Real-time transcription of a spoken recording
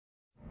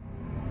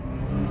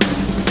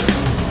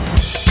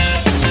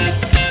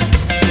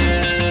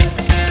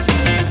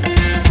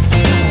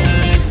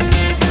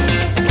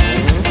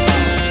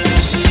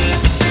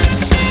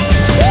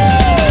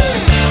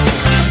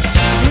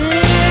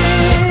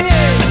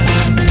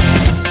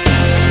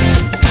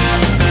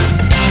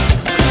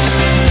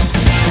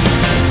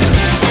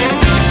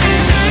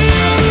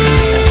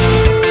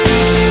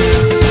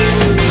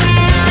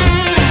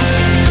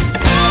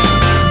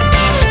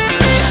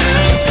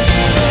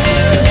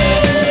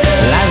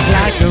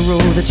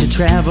that you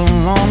travel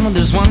on.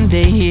 There's one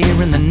day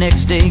here and the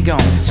next day gone.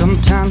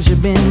 Sometimes you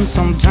bend,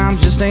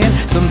 sometimes you stand,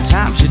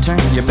 sometimes you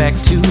turn your back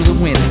to the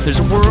wind. There's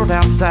a world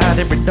outside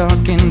every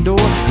darkened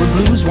door, where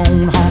blues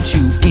won't haunt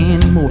you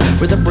anymore,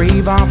 where the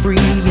brave are free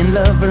and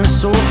lovers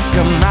soar.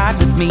 Come ride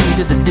with me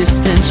to the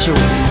distant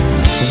shore.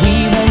 We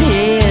won't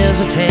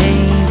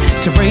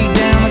hesitate to break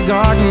down the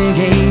garden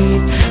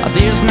gate.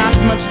 There's not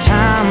much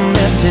time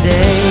left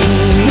today.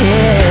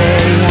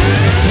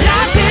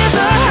 Life is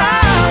a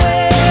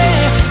highway,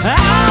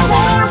 I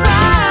wanna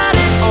ride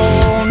it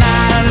all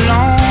night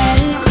long.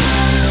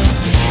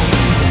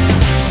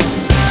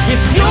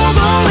 If you're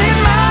going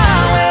my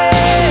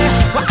way,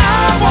 well, I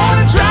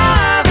wanna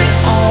drive it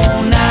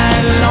all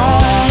night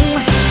long.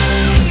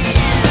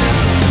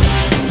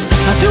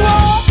 Through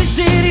all these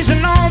cities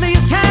and all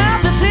these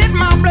towns, it's in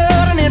my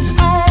blood and it's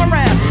all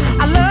around.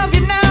 I love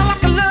you now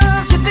like I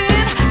loved you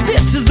then.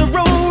 This is the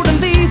road and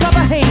these are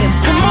the hands.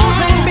 From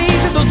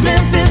Mozambique to those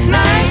Memphis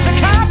nights,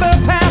 the Copper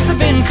Pass to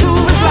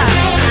Vancouver's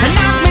lights, and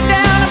knock me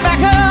down and back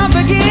up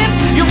again.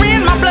 You're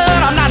in my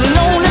blood, I'm not a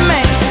lonely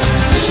man.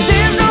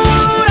 There's no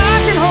road I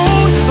can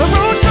hold, a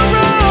road so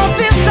rough,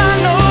 this I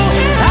know.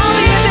 I'll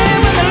be there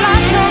when the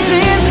light comes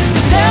in,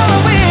 just tell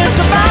her we're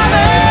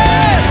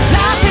survivors.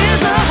 Life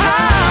is a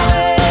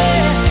highway,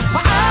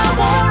 I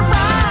wanna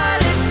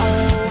ride it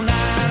all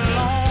night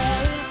long.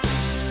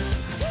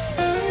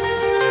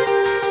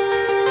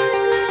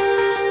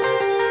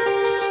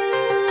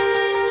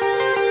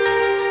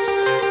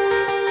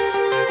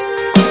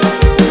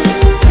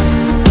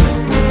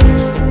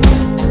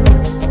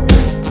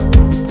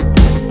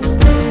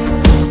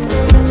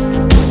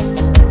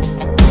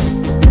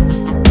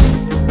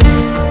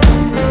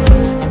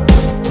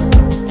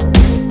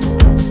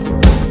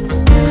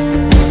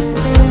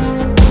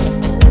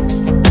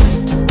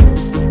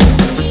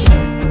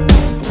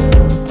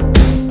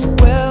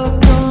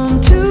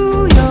 Welcome to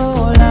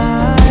your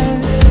life.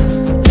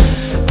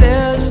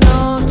 There's no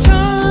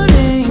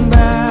turning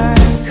back.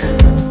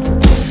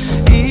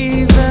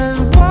 Even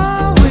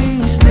while we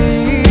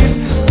sleep,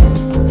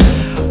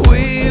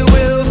 we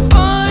will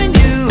find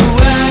you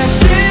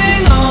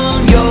acting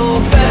on your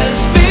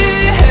best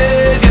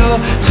behavior.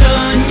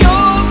 Turn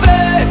your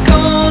back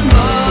on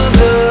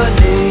Mother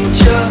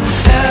Nature.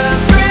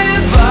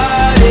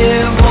 Everybody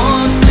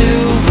wants to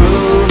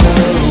rule the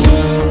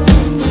world.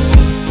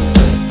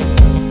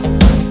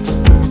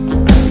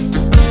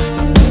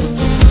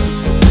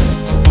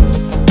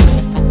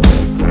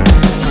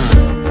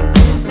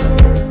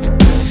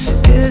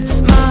 It's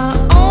my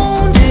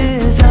own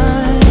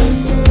design,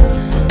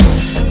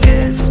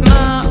 it's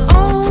my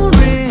own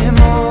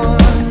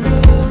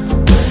remorse.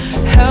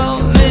 Help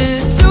me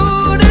to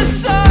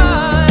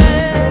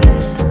decide,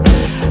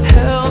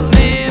 help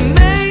me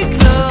make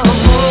the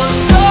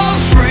most of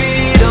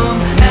freedom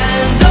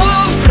and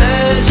of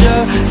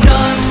pleasure.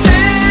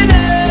 Nothing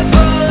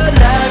ever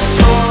lasts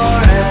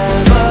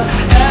forever.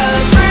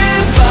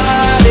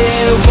 Everybody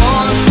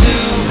wants to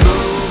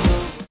rule.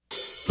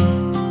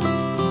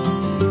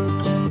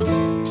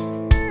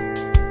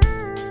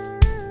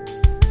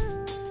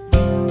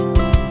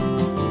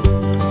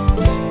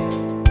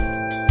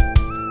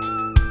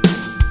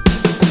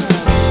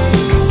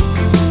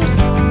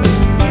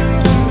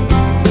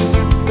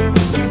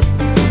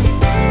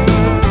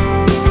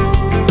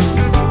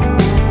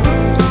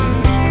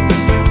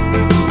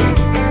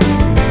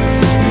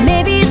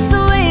 Maybe it's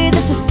the way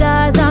that the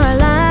stars are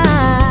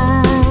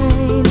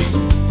aligned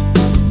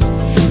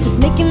that's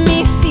making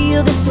me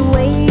feel this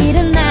way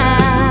tonight.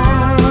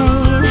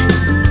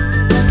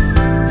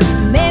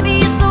 Maybe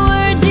it's the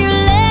words you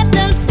left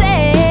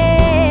unsaid.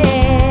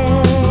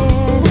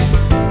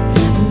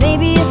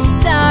 Maybe it's the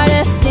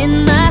stardust in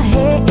my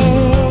head.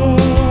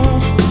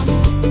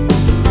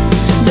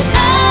 But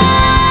I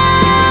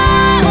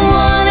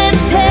wanna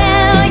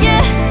tell you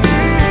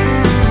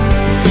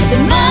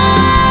that my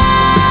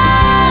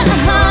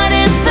heart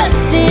is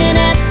busting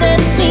at the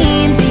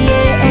seams,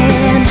 yeah,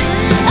 and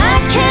I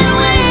can't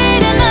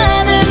wait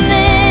another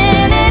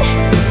minute.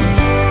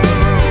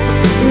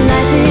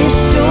 Life is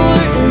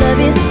short, love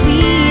is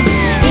sweet,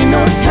 ain't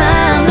no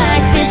time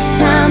like this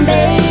time,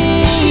 baby.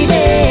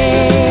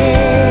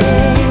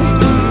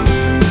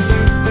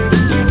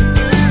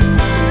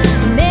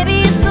 Maybe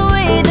it's the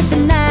way that the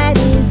night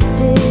is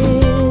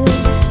still,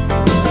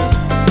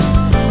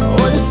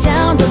 or the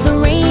sound of the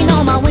rain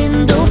on my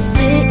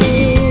windowsill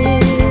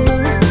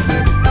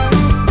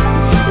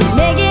is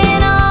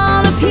making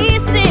all the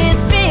pieces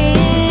fit,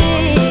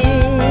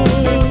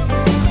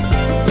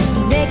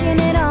 making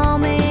it all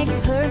make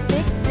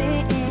perfect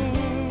sense.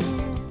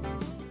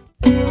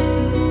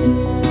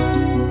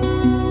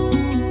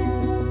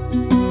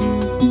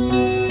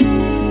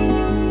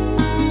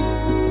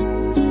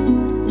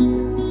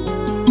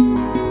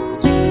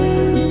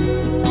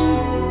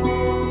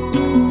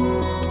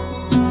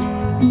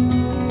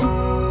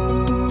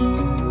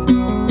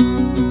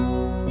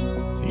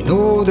 You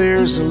know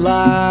there's a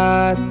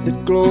light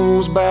that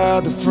glows by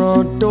the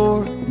front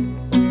door.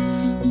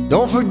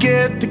 Don't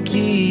forget the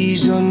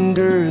keys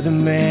under the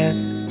mat.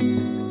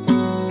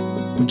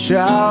 when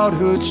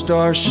childhood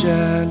stars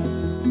shine.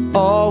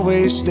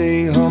 Always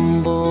stay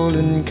humble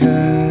and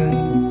kind.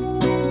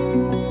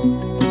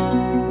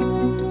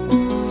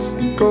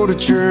 Go to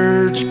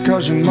church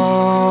 'cause your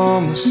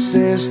mama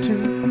says to.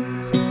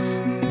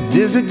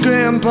 Visit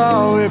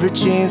grandpa every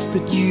chance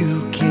that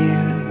you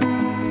can.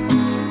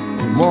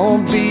 It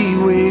won't be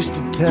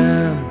wasted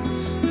time.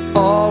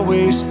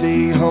 Always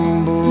stay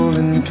humble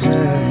and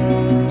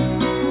kind.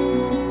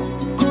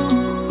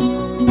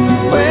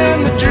 When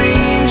the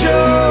dreams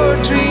you're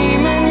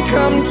dreaming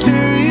come to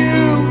you,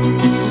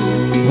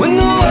 when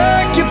the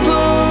work you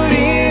put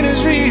in is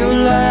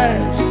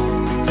realized,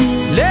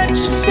 let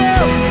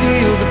yourself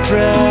feel the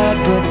pride,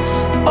 but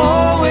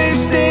always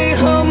stay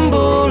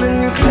humble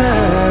and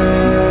kind.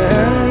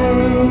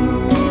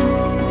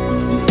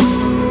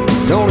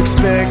 Don't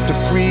expect a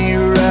free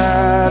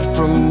ride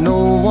from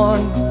no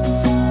one.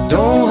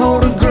 Don't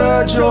hold a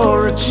grudge or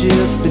a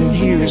chip, and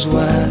here's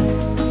why.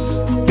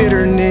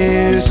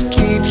 Bitterness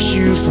keeps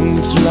you from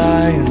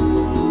flying.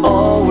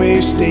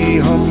 Always stay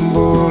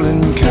humble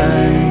and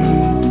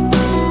kind.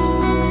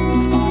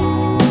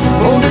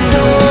 Hold the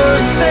door,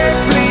 say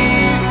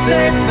please,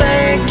 say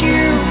thank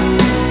you.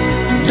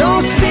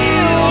 Don't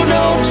steal,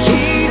 don't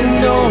cheat, and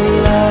don't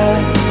lie.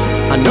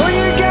 I know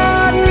you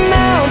got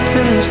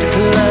mountains to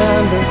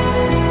climb, but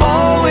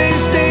always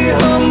stay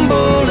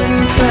humble and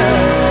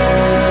kind.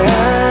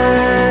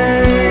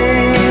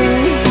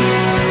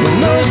 When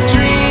those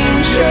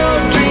dreams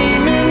you're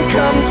dreaming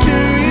come to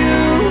you,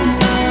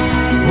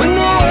 when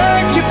the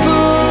work you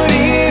put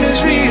in is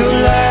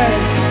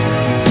realized,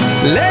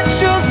 let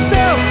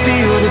yourself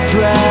feel the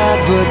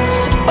pride, but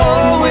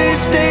always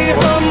stay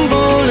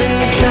humble and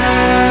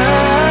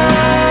kind.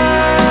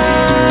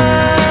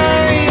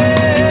 Yeah.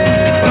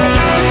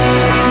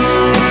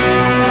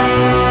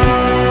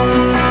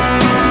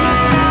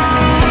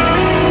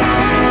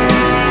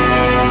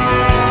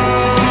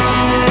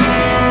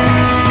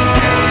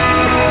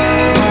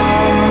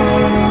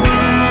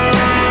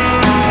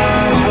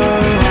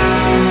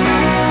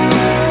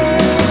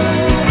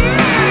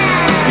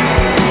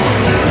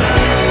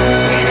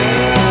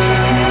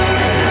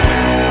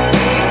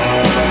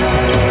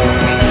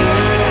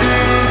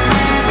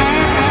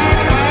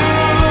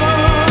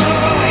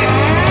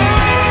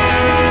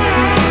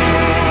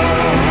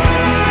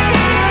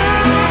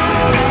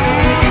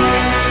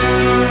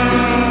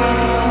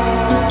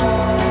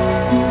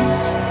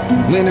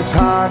 When it's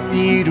hot,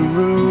 eat a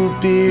root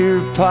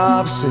beer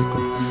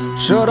popsicle.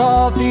 Shut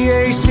off the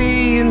AC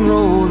and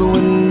roll the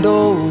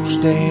windows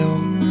down.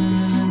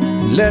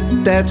 Let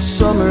that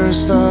summer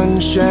sun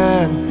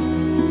shine.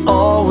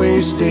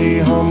 Always stay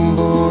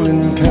humble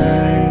and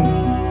kind.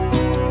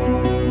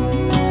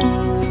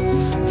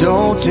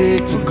 Don't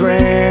take for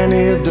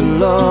granted the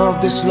love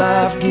this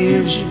life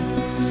gives you.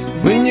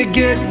 When you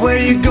get where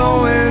you're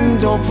going,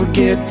 don't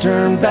forget,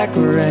 turn back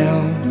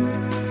around.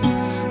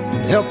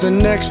 Help the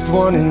next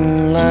one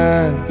in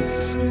line.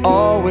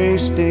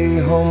 Always stay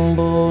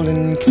humble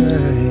and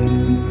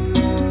kind.